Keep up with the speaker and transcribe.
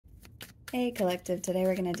Hey Collective, today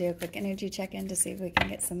we're going to do a quick energy check-in to see if we can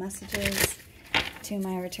get some messages. To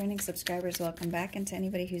my returning subscribers, welcome back, and to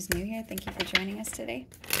anybody who's new here, thank you for joining us today.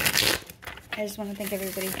 I just want to thank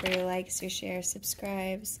everybody for your likes, your shares,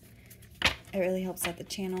 subscribes. It really helps out the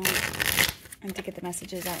channel and to get the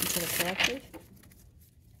messages out into the collective.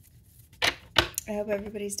 I hope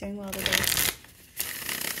everybody's doing well today.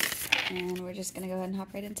 And we're just going to go ahead and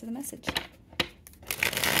hop right into the message.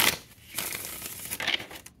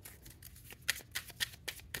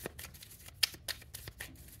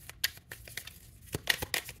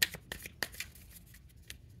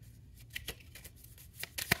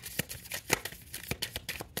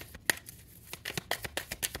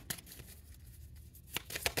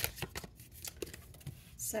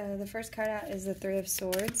 So the first card out is the Three of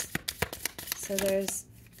Swords. So there's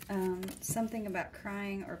something about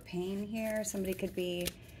crying or pain here. Somebody could be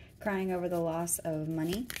crying over the loss of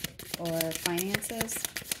money or finances.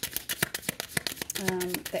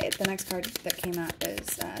 The next card that came out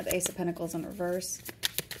is the Ace of Pentacles in reverse.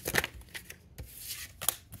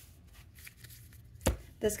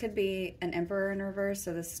 This could be an Emperor in reverse,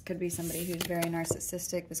 so this could be somebody who's very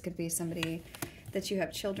narcissistic. This could be somebody that you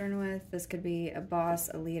have children with. This could be a boss,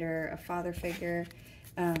 a leader, a father figure.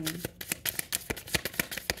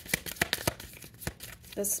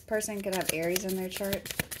 This person could have Aries in their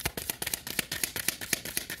chart.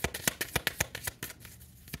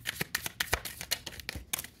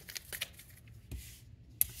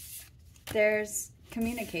 There's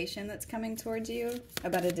communication that's coming towards you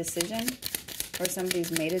about a decision, or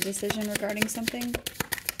somebody's made a decision regarding something.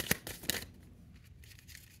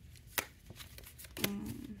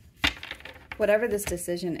 Whatever this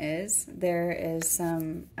decision is, there is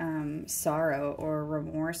some sorrow or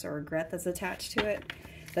remorse or regret that's attached to it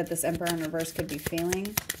that this Emperor in reverse could be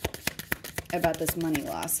feeling about this money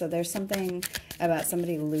loss. So there's something about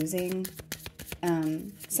somebody losing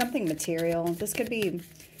something material. This could be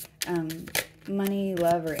money,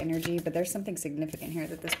 love, or energy, but there's something significant here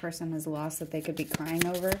that this person has lost that they could be crying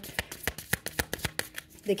over.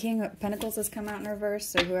 The King of Pentacles has come out in reverse,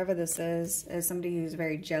 so whoever this is somebody who's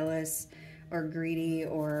very jealous or greedy,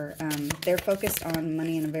 or they're focused on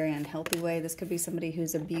money in a very unhealthy way. This could be somebody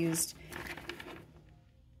who's abused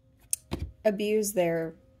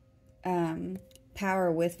their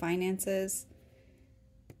power with finances.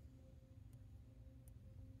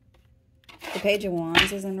 The Page of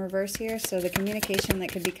Wands is in reverse here, so the communication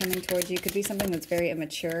that could be coming towards you could be something that's very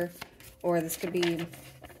immature, or this could be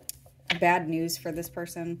bad news for this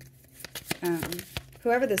person.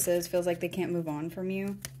 Whoever this is feels like they can't move on from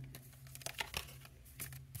you.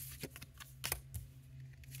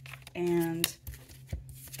 And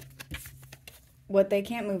what they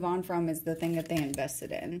can't move on from is the thing that they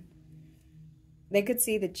invested in. They could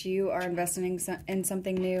see that you are investing in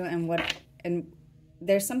something new, and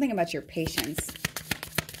there's something about your patience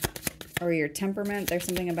or your temperament. There's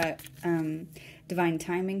something about divine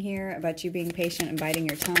timing here, about you being patient and biding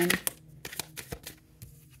your time.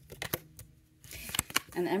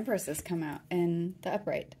 And the Empress has come out in the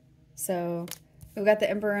upright. So we've got the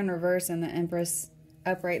Emperor in reverse and the Empress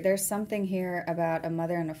upright. There's something here about a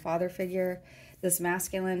mother and a father figure. This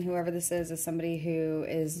masculine, whoever this is somebody who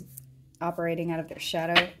is operating out of their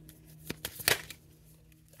shadow.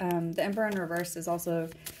 The Emperor in reverse is also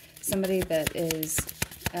somebody that is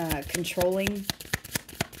controlling.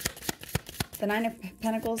 The Nine of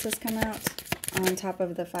Pentacles has come out on top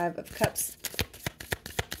of the Five of Cups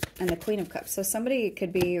and the Queen of Cups. So somebody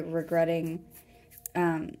could be regretting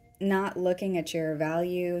not looking at your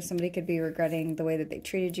value. Somebody could be regretting the way that they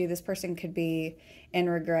treated you. This person could be in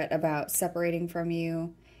regret about separating from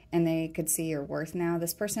you, and they could see your worth now.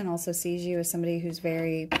 This person also sees you as somebody who's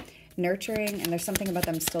very nurturing, and there's something about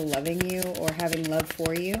them still loving you or having love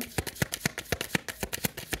for you.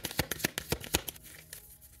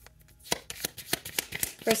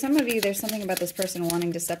 For some of you, there's something about this person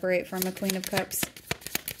wanting to separate from the Queen of Cups.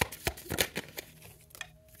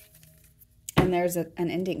 And there's an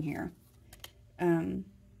ending here.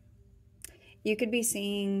 You could be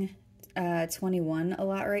seeing 21 a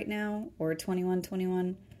lot right now, or 21.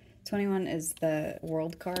 21 is the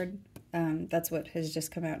World card. That's what has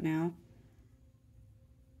just come out now.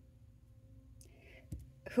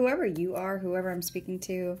 Whoever you are, whoever I'm speaking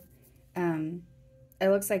to, it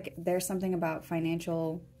looks like there's something about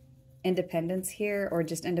financial independence here, or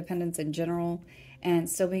just independence in general, and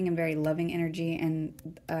still being in very loving energy,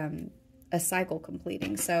 and a cycle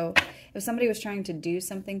completing. So if somebody was trying to do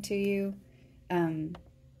something to you,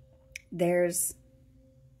 there's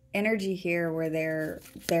energy here where they're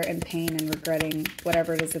in pain and regretting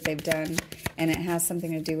whatever it is that they've done, and it has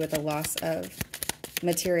something to do with the loss of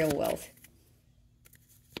material wealth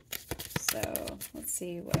So let's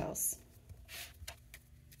see what else.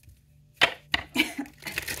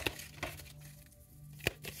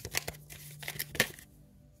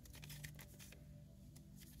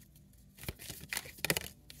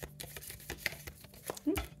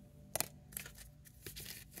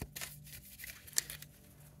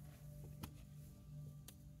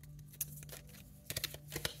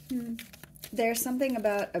 There's something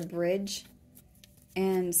about a bridge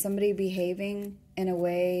and somebody behaving in a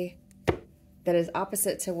way that is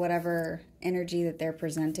opposite to whatever energy that they're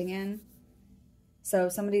presenting in. So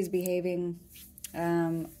if somebody's behaving,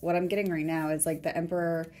 what I'm getting right now is like the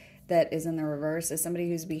Emperor that is in the reverse is somebody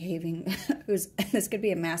who's behaving, this could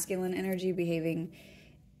be a masculine energy behaving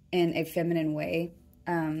in a feminine way.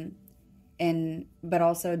 But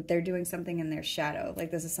also they're doing something in their shadow.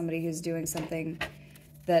 Like this is somebody who's doing something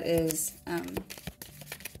that is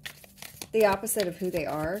the opposite of who they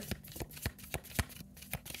are.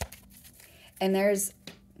 And there's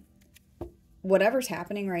whatever's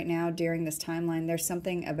happening right now during this timeline, there's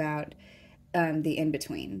something about the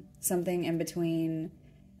in-between. Something in between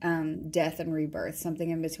death and rebirth.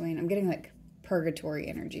 Something in between. I'm getting like purgatory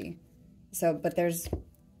energy. So, but there's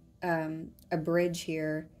a bridge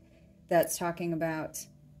here that's talking about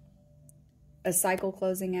a cycle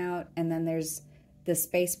closing out, and then there's the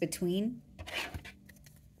space between.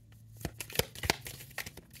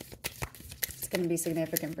 It's going to be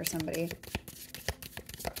significant for somebody.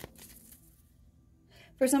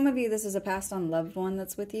 For some of you, this is a passed on loved one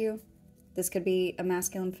that's with you. This could be a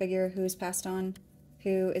masculine figure who is passed on,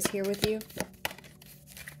 who is here with you.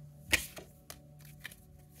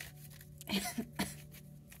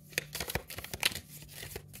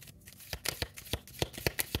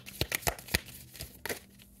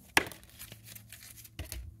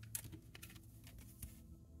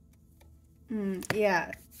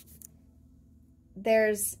 Yeah.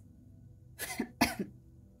 There's...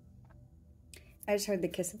 I just heard the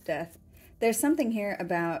kiss of death. There's something here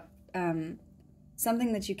about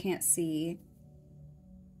something that you can't see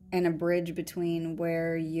and a bridge between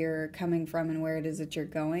where you're coming from and where it is that you're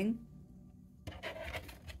going.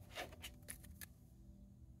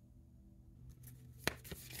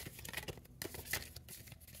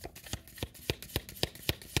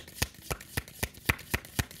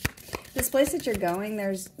 This place that you're going,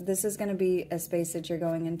 this is going to be a space that you're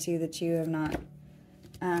going into that you have not,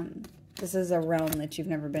 this is a realm that you've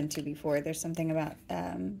never been to before. There's something about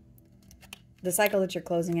the cycle that you're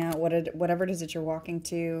closing out, whatever it is that you're walking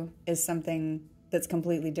to is something that's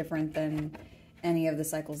completely different than any of the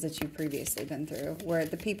cycles that you've previously been through, where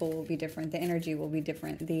the people will be different, the energy will be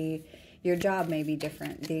different, your job may be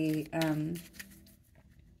different, the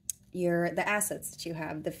assets that you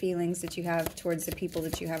have, the feelings that you have towards the people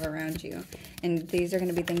that you have around you. And these are going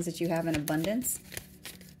to be things that you have in abundance.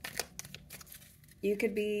 You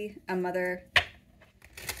could be a mother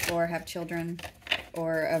or have children,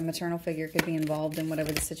 or a maternal figure could be involved in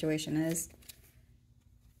whatever the situation is.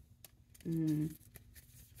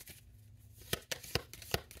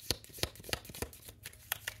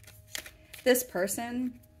 This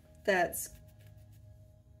person that's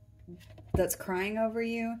crying over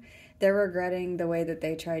you, they're regretting the way that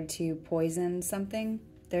they tried to poison something.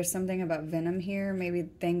 There's something about venom here, maybe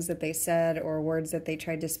things that they said or words that they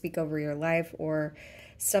tried to speak over your life, or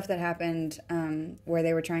stuff that happened where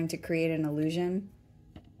they were trying to create an illusion.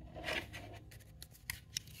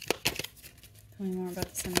 Tell me more about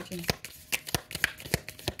this energy.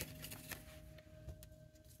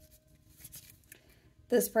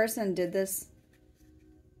 This person did this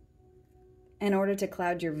in order to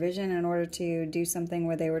cloud your vision, in order to do something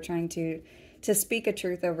where they were trying to speak a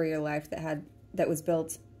truth over your life that was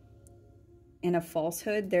built in a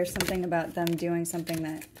falsehood. There's something about them doing something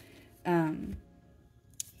that,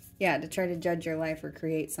 to try to judge your life or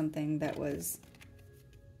create something that was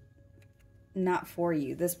not for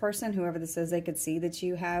you. This person, whoever this is, they could see that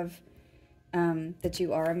you have, that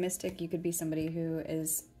you are a mystic. You could be somebody who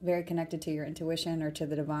is very connected to your intuition or to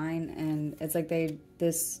the divine, and it's like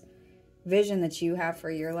this vision that you have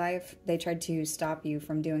for your life, they tried to stop you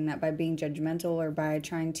from doing that by being judgmental or by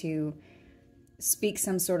trying to speak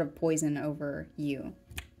some sort of poison over you.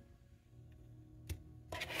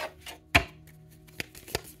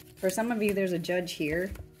 For some of you, there's a judge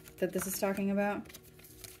here that this is talking about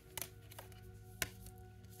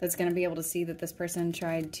that's going to be able to see that this person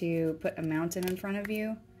tried to put a mountain in front of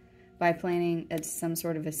you by planting some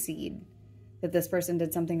sort of a seed. That this person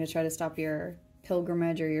did something to try to stop your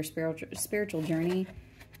pilgrimage or your spiritual journey.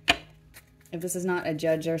 If this is not a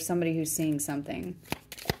judge, or somebody who's seeing something.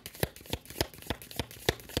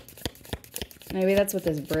 Maybe that's what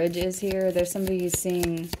this bridge is here. There's somebody who's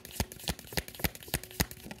seeing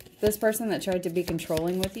This person that tried to be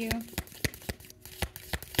controlling with you,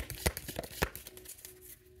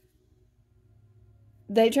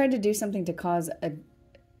 they tried to do something to cause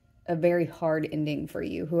a very hard ending for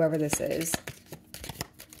you, whoever this is.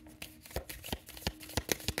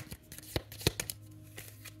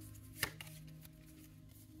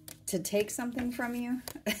 To take something from you.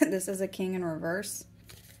 This is a king in reverse.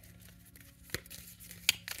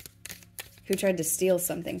 Who tried to steal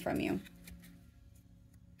something from you.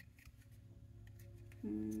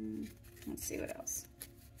 Let's see what else.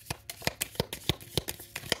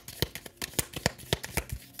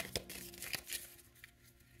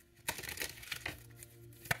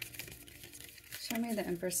 Show me the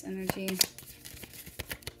Empress energy.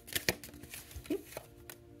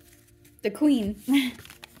 The Queen.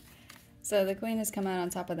 So the Queen has come out on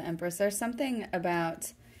top of the Empress. There's something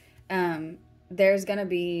about, there's going to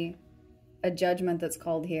be a judgment that's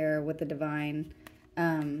called here with the Divine,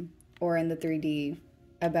 or in the 3D,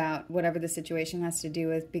 about whatever the situation has to do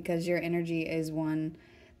with, because your energy is one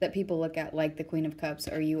that people look at like the Queen of Cups,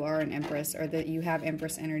 or you are an Empress, or that you have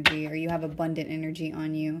Empress energy, or you have abundant energy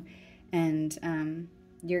on you, and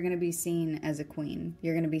you're going to be seen as a queen.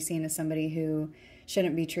 You're going to be seen as somebody who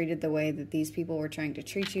shouldn't be treated the way that these people were trying to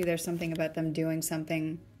treat you. There's something about them doing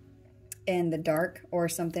something in the dark, or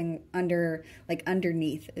something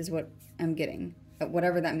underneath is what I'm getting,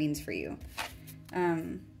 whatever that means for you.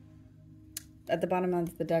 At the bottom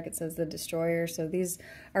of the deck, it says the Destroyer. So these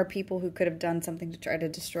are people who could have done something to try to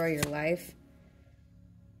destroy your life,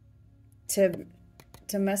 to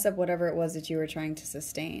mess up whatever it was that you were trying to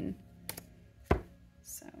sustain.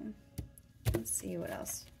 So let's see what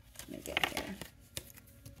else let me get here.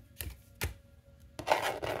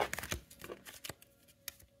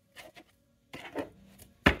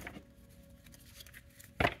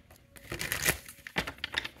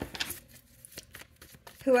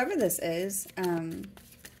 Whoever this is,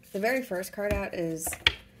 the very first card out is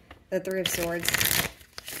the Three of Swords.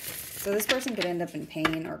 So this person could end up in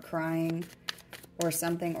pain or crying or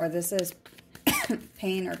something, or this is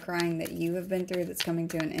pain or crying that you have been through that's coming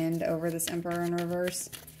to an end over this Emperor in reverse.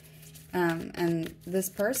 And this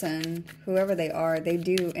person, whoever they are, they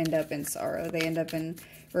do end up in sorrow. They end up in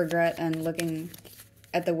regret and looking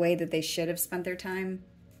at the way that they should have spent their time.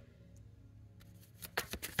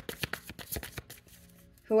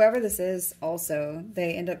 Whoever this is, also,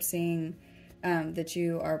 they end up seeing that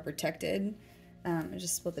you are protected. I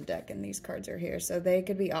just split the deck and these cards are here. So they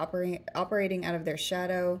could be operating out of their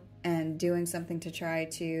shadow and doing something to try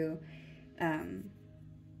to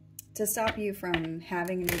stop you from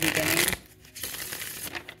having a new beginning.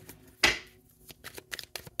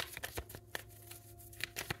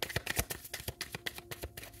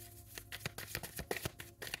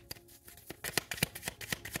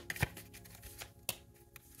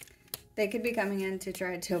 They could be coming in to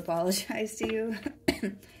try to apologize to you,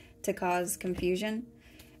 to cause confusion,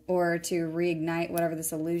 or to reignite whatever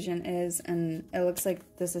this illusion is. And it looks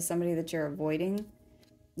like this is somebody that you're avoiding.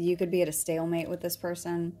 You could be at a stalemate with this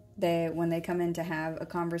person. When they come in to have a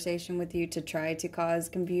conversation with you to try to cause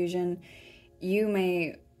confusion, you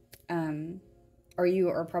may, or you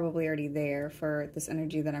are probably already there for this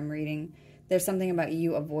energy that I'm reading. There's something about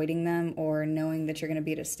you avoiding them, or knowing that you're going to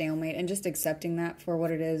be at a stalemate and just accepting that for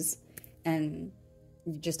what it is, and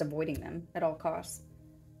just avoiding them at all costs.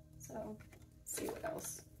 So, let's see what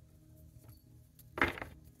else.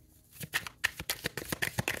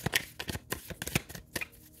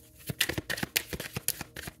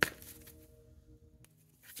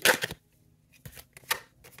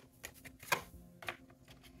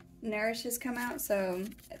 Nourish has come out, so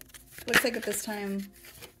it looks like at this time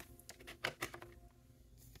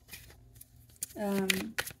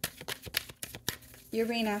you're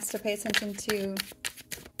being asked to pay attention to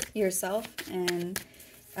yourself and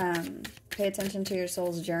pay attention to your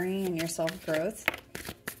soul's journey and your self-growth,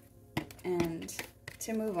 and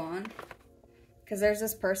to move on. Because there's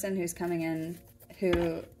this person who's coming in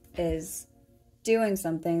who is doing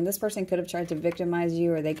something. This person could have tried to victimize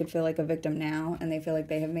you, or they could feel like a victim now, and they feel like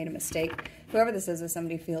they have made a mistake. Whoever this is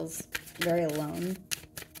somebody feels very alone.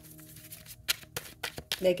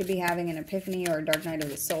 They could be having an epiphany or a dark night of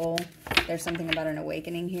the soul. There's something about an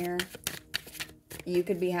awakening here. You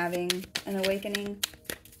could be having an awakening.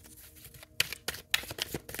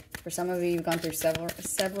 For some of you, you've gone through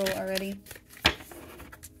several already.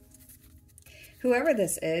 Whoever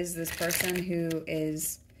this is, this person who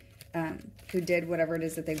is, who did whatever it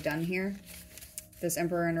is that they've done here, this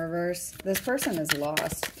Emperor in reverse, this person is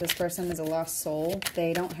lost. This person is a lost soul.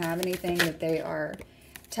 They don't have anything that they are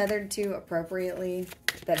tethered to appropriately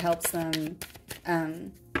that helps them.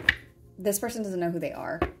 This person doesn't know who they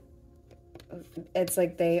are. it's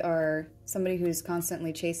like they are somebody who's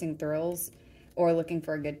constantly chasing thrills or looking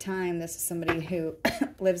for a good time. This is somebody who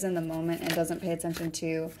lives in the moment and doesn't pay attention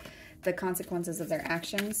to the consequences of their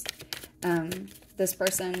actions. This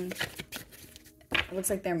person, it looks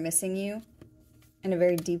like they're missing you in a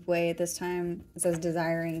very deep way at this time. It says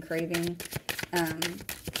desiring, craving.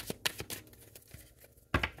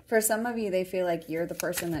 For some of you, they feel like you're the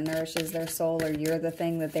person that nourishes their soul, or you're the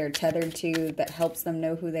thing that they're tethered to that helps them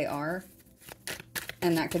know who they are.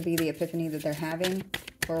 And that could be the epiphany that they're having,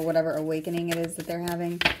 or whatever awakening it is that they're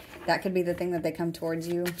having. That could be the thing that they come towards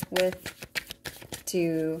you with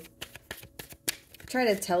to try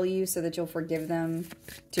to tell you so that you'll forgive them,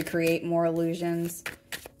 to create more illusions.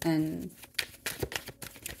 And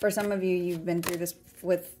for some of you, you've been through this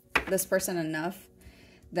with this person enough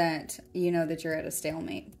that you know that you're at a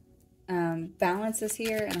stalemate. Balance is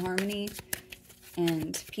here, and harmony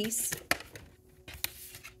and peace.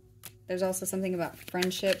 There's also something about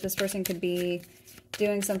friendship. This person could be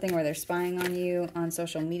doing something where they're spying on you on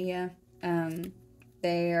social media.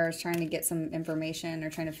 They are trying to get some information or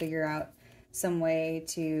trying to figure out some way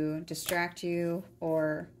to distract you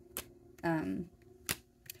or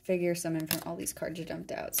figure some info. All these cards are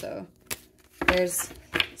dumped out. So there's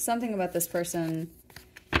something about this person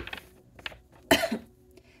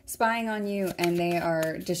spying on you, and they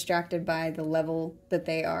are distracted by the level that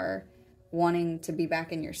they are wanting to be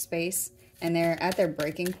back in your space, and they're at their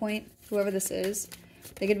breaking point. Whoever this is,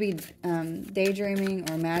 they could be daydreaming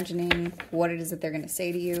or imagining what it is that they're going to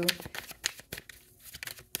say to you.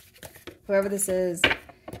 Whoever this is,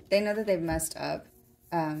 they know that they've messed up,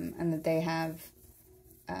 and that they have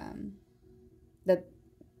that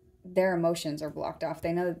their emotions are blocked off.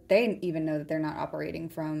 They know that they even know that they're not operating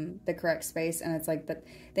from the correct space, and it's like that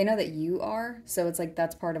they know that you are. So it's like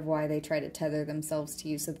that's part of why they try to tether themselves to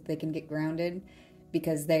you so that they can get grounded,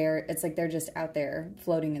 because it's like they're just out there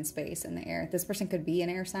floating in space in the air. This person could be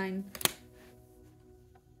an air sign,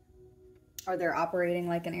 or they're operating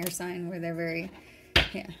like an air sign where they're very,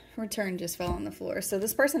 return just fell on the floor. So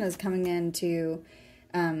this person is coming in to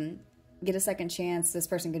get a second chance. This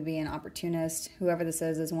person could be an opportunist. Whoever this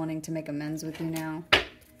is wanting to make amends with you now.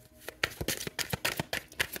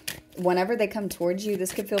 Whenever they come towards you,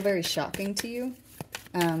 this could feel very shocking to you,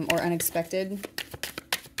 or unexpected.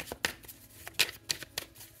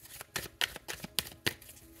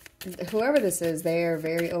 Whoever this is, they are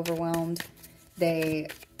very overwhelmed. They,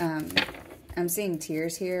 I'm seeing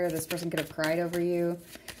tears here. This person could have cried over you.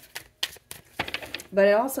 But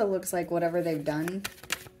it also looks like whatever they've done,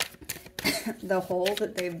 the hole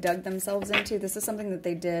that they've dug themselves into, this is something that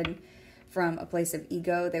they did from a place of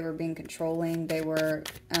ego. They were being controlling. They were,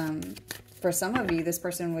 for some of you, this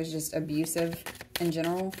person was just abusive in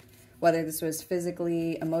general, whether this was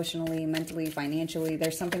physically, emotionally, mentally, financially.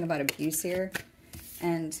 There's something about abuse here,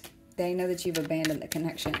 and they know that you've abandoned the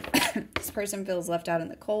connection. This person feels left out in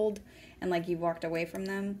the cold and like you've walked away from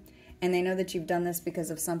them, and they know that you've done this because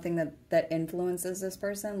of something that influences this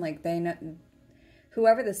person. Like they know,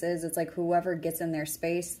 whoever this is, it's like whoever gets in their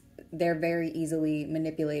space, they're very easily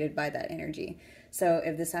manipulated by that energy. So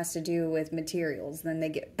if this has to do with materials, then they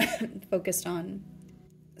get focused on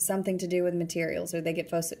something to do with materials, or they get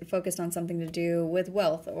focused on something to do with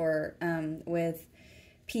wealth, or with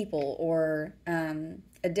people, or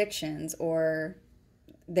addictions, or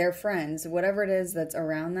their friends, whatever it is that's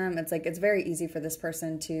around them. It's like it's very easy for this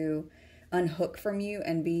person to unhook from you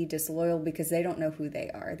and be disloyal because they don't know who they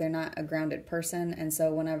are. They're not a grounded person, and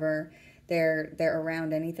so whenever they're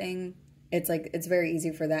around anything, it's like it's very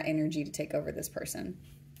easy for that energy to take over this person.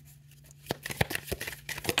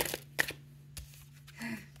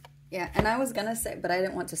 Yeah, and I was gonna say, but I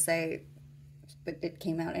didn't want to say, but it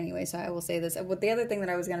came out anyway, so I will say this. What the other thing that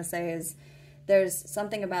I was gonna say is, there's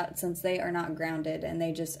something about, since they are not grounded and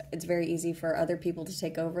it's very easy for other people to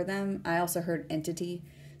take over them. I also heard entity.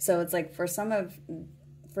 So it's like for some of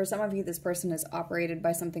you, this person is operated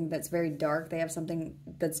by something that's very dark. They have something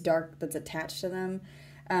that's dark that's attached to them.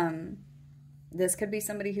 This could be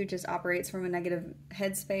somebody who just operates from a negative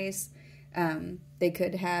headspace. They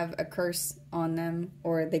could have a curse on them,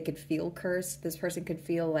 or they could feel cursed. This person could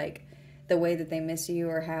feel like the way that they miss you,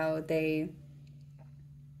 or how they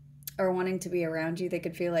are wanting to be around you. They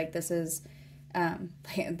could feel like this is that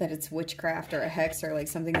it's witchcraft or a hex, or like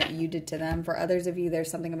something that you did to them. For others of you, there's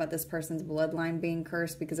something about this person's bloodline being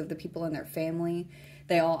cursed because of the people in their family.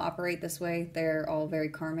 They all operate this way. They're all very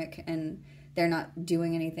karmic, and they're not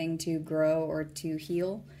doing anything to grow or to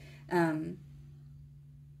heal.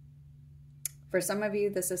 For some of you,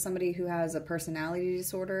 this is somebody who has a personality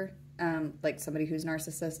disorder, like somebody who's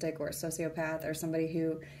narcissistic or a sociopath, or somebody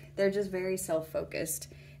who they're just very self-focused.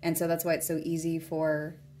 And so that's why it's so easy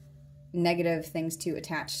for negative things to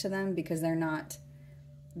attach to them, because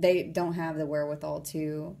they don't have the wherewithal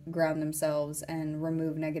to ground themselves and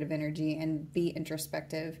remove negative energy and be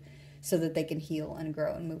introspective so that they can heal and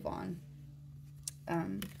grow and move on.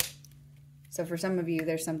 So for some of you,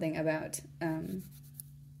 there's something about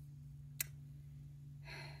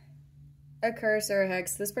a curse or a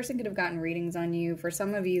hex. This person could have gotten readings on you. For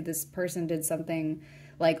some of you, this person did something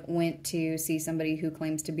like went to see somebody who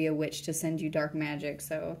claims to be a witch to send you dark magic.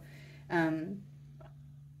 So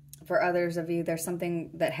for others of you, there's something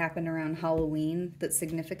that happened around Halloween that's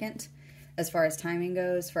significant as far as timing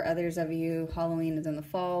goes. For others of you, Halloween is in the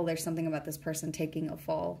fall. There's something about this person taking a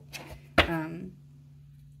fall.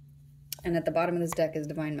 And at the bottom of this deck is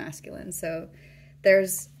Divine Masculine. So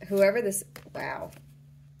there's whoever this... Wow.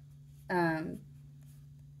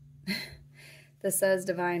 This says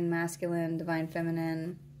Divine Masculine, Divine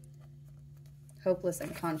Feminine, hopeless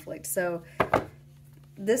and conflict. So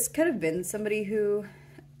this could have been somebody who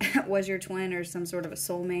was your twin or some sort of a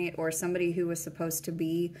soulmate, or somebody who was supposed to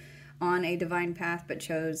be on a divine path but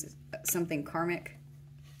chose something karmic.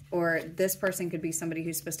 Or this person could be somebody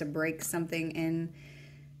who's supposed to break something in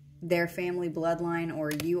their family bloodline,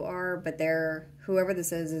 or you are, but whoever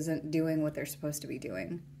this is isn't doing what they're supposed to be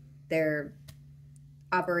doing. They're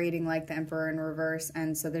operating like the Emperor in reverse,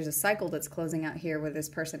 and so there's a cycle that's closing out here where this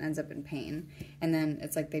person ends up in pain, and then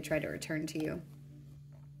it's like they try to return to you.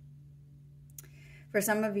 For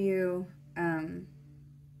some of you,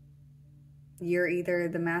 you're either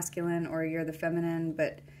the masculine or you're the feminine,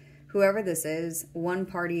 but whoever this is, one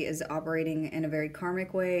party is operating in a very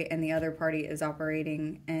karmic way, and the other party is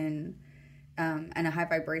operating in a high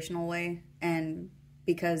vibrational way, and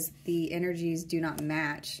because the energies do not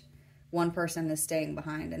match, one person is staying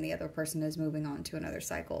behind and the other person is moving on to another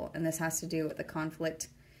cycle. And this has to do with a conflict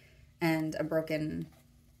and a broken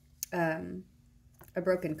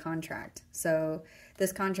contract. So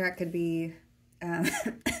this contract could be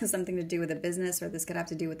something to do with a business, or this could have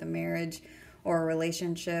to do with a marriage or a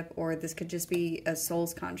relationship, or this could just be a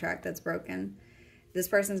soul's contract that's broken. This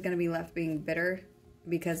person's going to be left being bitter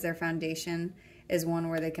because their foundation is one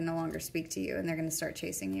where they can no longer speak to you, and they're going to start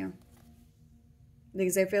chasing you.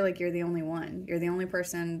 Because they feel like you're the only one. You're the only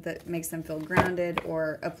person that makes them feel grounded,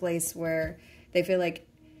 or a place where they feel like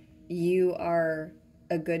you are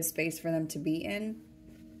a good space for them to be in.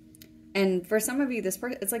 And for some of you, this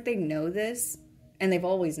person, it's like they know this, and they've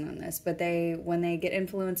always known this, but when they get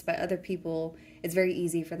influenced by other people, it's very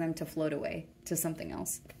easy for them to float away to something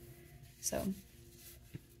else. So,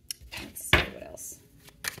 let's see what else.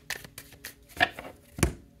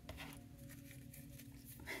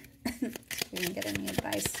 We didn't get any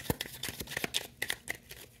advice.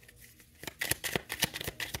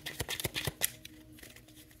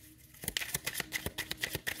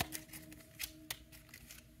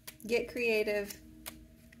 Get creative.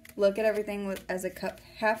 Look at everything as a cup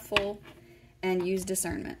half full, and use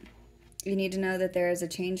discernment. You need to know that there is a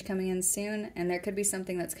change coming in soon, and there could be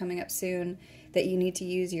something that's coming up soon that you need to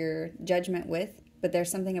use your judgment with, but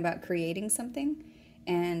there's something about creating something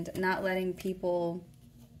and not letting people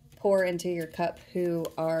pour into your cup who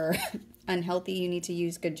are unhealthy. You need to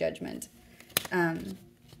use good judgment. And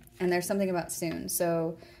there's something about soon.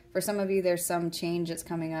 So for some of you, there's some change that's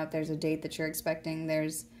coming up. There's a date that you're expecting.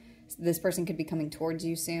 This person could be coming towards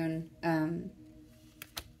you soon.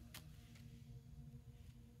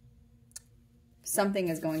 Something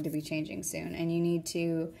is going to be changing soon, and you need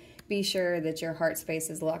to be sure that your heart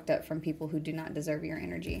space is locked up from people who do not deserve your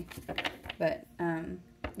energy. But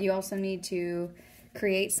you also need to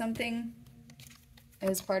create something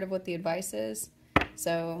as part of what the advice is.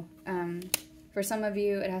 So for some of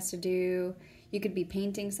you, it has to do, you could be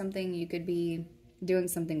painting something, you could be doing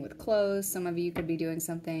something with clothes, some of you could be doing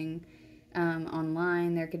something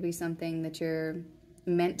online, there could be something that you're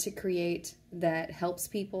meant to create that helps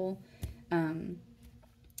people.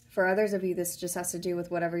 For others of you, this just has to do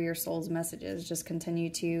with whatever your soul's message is. Just continue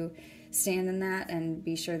to stand in that and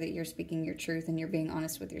be sure that you're speaking your truth and you're being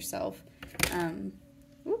honest with yourself.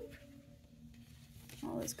 Whoop.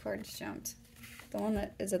 All those cards jumped. The one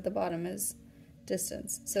that is at the bottom is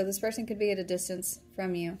distance. So this person could be at a distance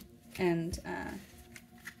from you, and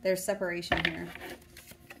there's separation here.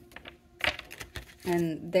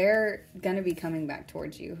 And they're going to be coming back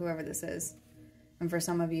towards you, whoever this is. And for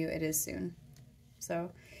some of you, it is soon.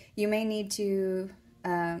 So you may need to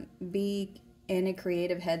be in a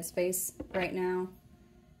creative headspace right now.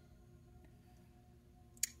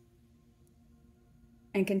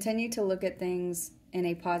 And continue to look at things in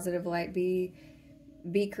a positive light. Be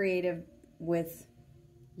creative with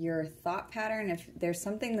your thought pattern. If there's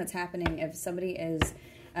something that's happening, if somebody is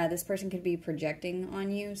This person could be projecting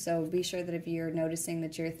on you, so be sure that if you're noticing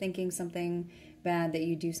that you're thinking something bad, that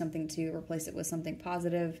you do something to replace it with something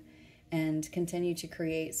positive and continue to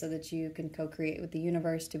create so that you can co-create with the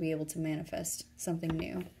universe to be able to manifest something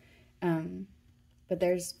new. But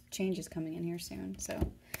there's changes coming in here soon, so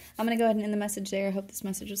I'm going to go ahead and end the message there. I hope this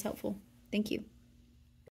message was helpful. Thank you.